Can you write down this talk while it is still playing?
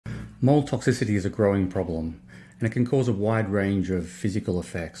Mold toxicity is a growing problem, and it can cause a wide range of physical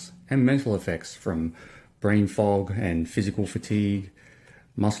effects and mental effects, from brain fog and physical fatigue,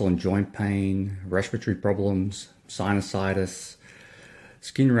 muscle and joint pain, respiratory problems, sinusitis,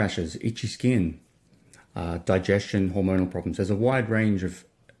 skin rashes, itchy skin, digestion, hormonal problems. There's a wide range of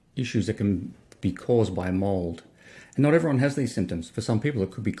issues that can be caused by mold. And not everyone has these symptoms. For some people,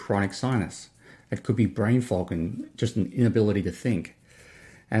 it could be chronic sinus. It could be brain fog and just an inability to think.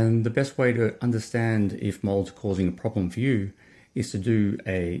 And the best way to understand if mold's causing a problem for you is to do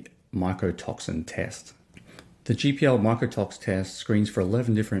a mycotoxin test. The GPL Microtoxin Test screens for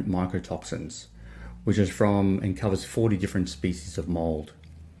 11 different mycotoxins, which is from and covers 40 different species of mold.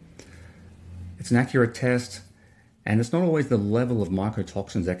 It's an accurate test, and it's not always the level of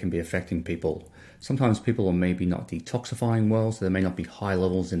mycotoxins that can be affecting people. Sometimes people are maybe not detoxifying well, so there may not be high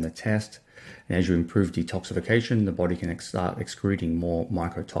levels in the test. And as you improve detoxification, the body can start excreting more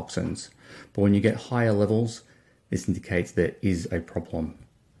mycotoxins. But when you get higher levels, this indicates there is a problem.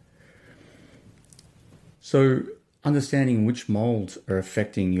 So understanding which molds are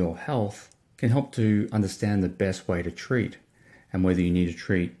affecting your health can help to understand the best way to treat, and whether you need to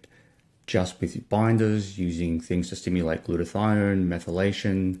treat just with binders, using things to stimulate glutathione,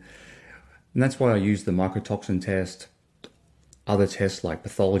 methylation. And that's why I use the mycotoxin test, other tests like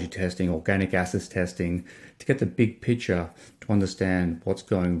pathology testing, organic acids testing, to get the big picture to understand what's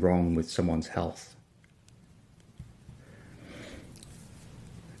going wrong with someone's health.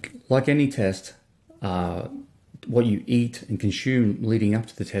 Like any test, what you eat and consume leading up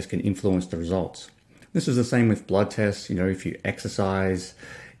to the test can influence the results. This is the same with blood tests. If you exercise,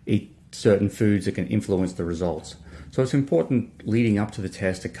 eat certain foods, it can influence the results. So it's important leading up to the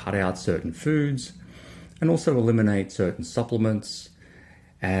test to cut out certain foods and also eliminate certain supplements.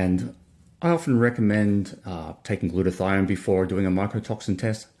 And I often recommend taking glutathione before doing a mycotoxin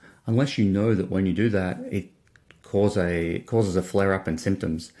test, unless you know that when you do that, it causes a flare-up in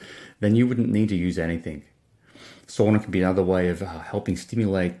symptoms. Then you wouldn't need to use anything. Sauna can be another way of helping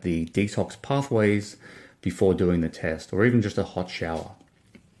stimulate the detox pathways before doing the test, or even just a hot shower.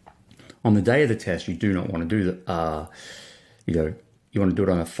 On the day of the test, you do not want to do that. You want to do it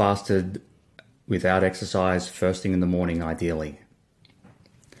on a fasted, without exercise, first thing in the morning, ideally.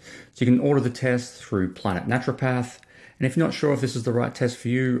 So you can order the test through Planet Naturopath. And if you're not sure if this is the right test for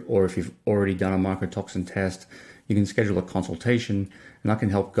you, or if you've already done a mycotoxin test, you can schedule a consultation, and I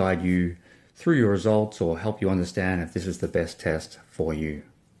can help guide you through your results or help you understand if this is the best test for you.